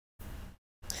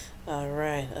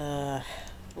Alright,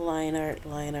 line art.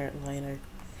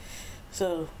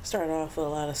 So, start off with a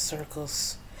lot of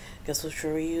circles. Guess what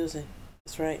we're using?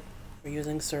 That's right, we're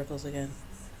using circles again.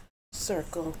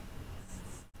 Circle.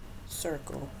 I'm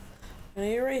gonna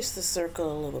erase the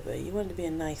circle a little bit. You want it to be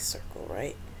a nice circle,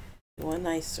 right? You want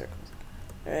nice circles.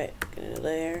 Alright, get a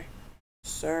layer.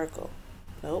 Circle.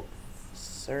 Nope.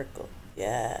 Circle.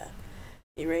 Yeah.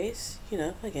 Erase,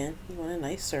 again, you want a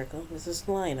nice circle. This is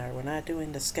line art. We're not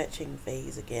doing the sketching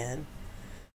phase again.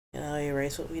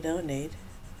 Erase what we don't need.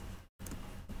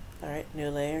 Alright, new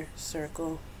layer,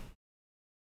 circle.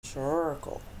 We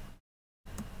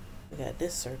got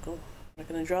this circle. I'm not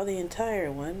going to draw the entire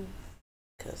one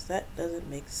because that doesn't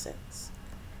make sense.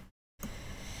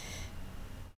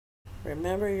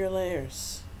 Remember your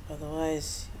layers,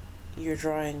 otherwise your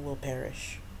drawing will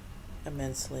perish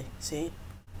immensely. See?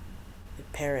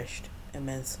 It perished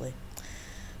immensely.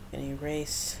 I'm going to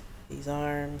erase these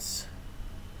arms.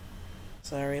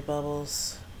 Sorry,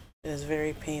 Bubbles. It is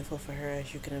very painful for her,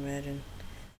 as you can imagine.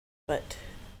 But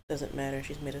doesn't matter,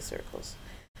 she's made of circles.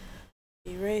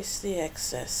 Erase the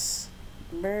excess.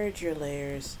 Merge your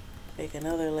layers. Make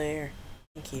another layer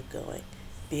and keep going.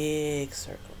 Big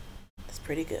circle. That's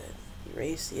pretty good.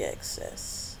 Erase the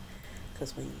excess.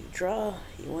 Because when you draw,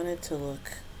 you want it to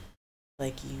look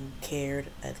like you cared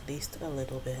at least a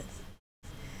little bit.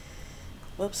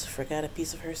 Whoops, forgot a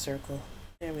piece of her circle.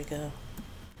 There we go.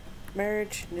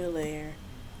 Merge, new layer,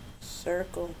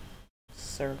 circle,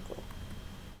 circle,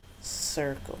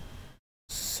 circle,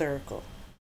 circle,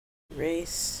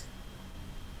 erase,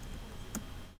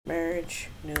 merge,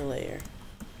 new layer,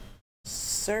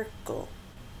 circle,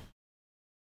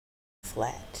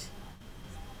 flat.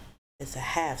 It's a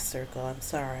half circle. I'm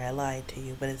sorry, I lied to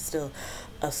you, but it's still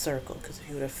a circle. Because if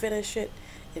you were to finish it,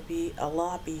 it'd be a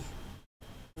loppy,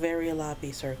 very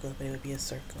loppy circle, but it would be a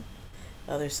circle.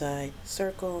 Other side,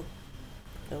 circle,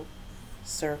 nope,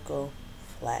 circle,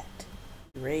 flat.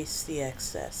 Erase the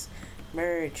excess.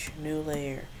 Merge, new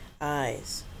layer,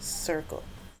 eyes, circle,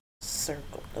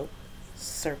 circle, nope,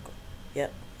 circle.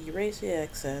 Yep, erase the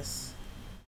excess.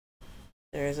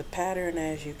 There is a pattern,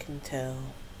 as you can tell.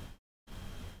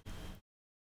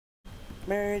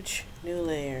 Merge, new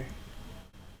layer,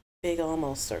 big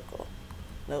almost circle,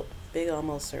 nope, big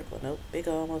almost circle, nope, big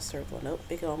almost circle, nope,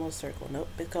 big almost circle, nope,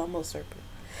 big almost circle.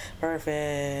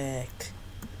 Perfect.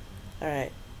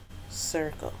 Alright,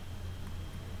 circle,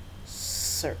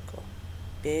 circle,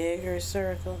 bigger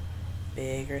circle,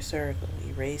 bigger circle.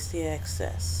 Erase the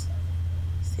excess.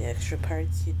 It's the extra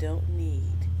parts you don't need.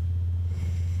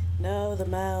 No, the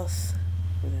mouth.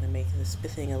 We're going to make this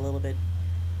thing a little bit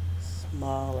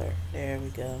smaller. There we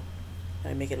go.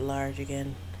 I make it large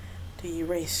again to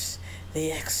erase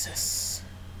the excess.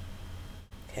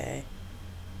 Okay.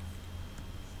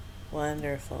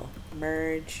 Wonderful.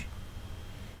 Merge.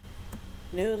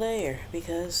 New layer,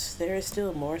 because there is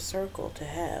still more circle to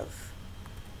have.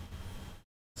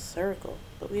 Circle.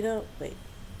 But we don't, wait.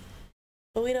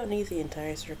 But we don't need the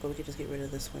entire circle. We could just get rid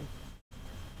of this one.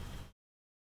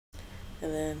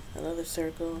 And then another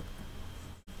circle.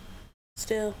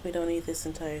 Still, we don't need this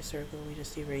entire circle, we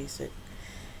just erase it.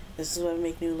 This is why we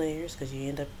make new layers, because you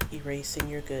end up erasing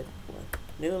your good one.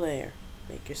 New layer,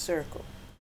 make your circle.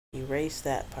 Erase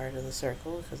that part of the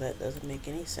circle, because that doesn't make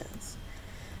any sense.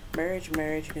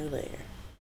 Merge, new layer.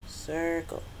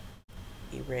 Circle.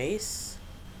 Erase.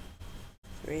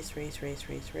 Erase.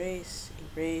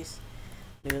 Erase.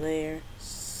 New layer.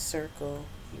 Circle.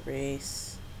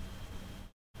 Erase.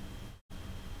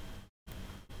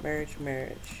 Merge.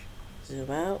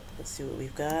 Zoom out. Let's see what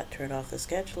we've got. Turn off the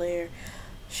sketch layer.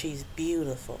 She's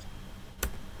beautiful.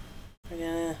 We're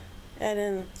gonna add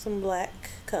in some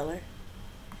black color.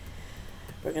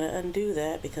 We're gonna undo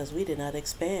that because we did not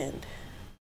expand.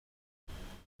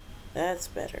 That's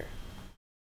better.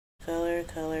 Color.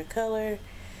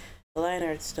 The line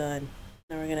art's done.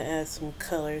 Now we're gonna add some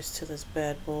colors to this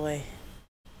bad boy.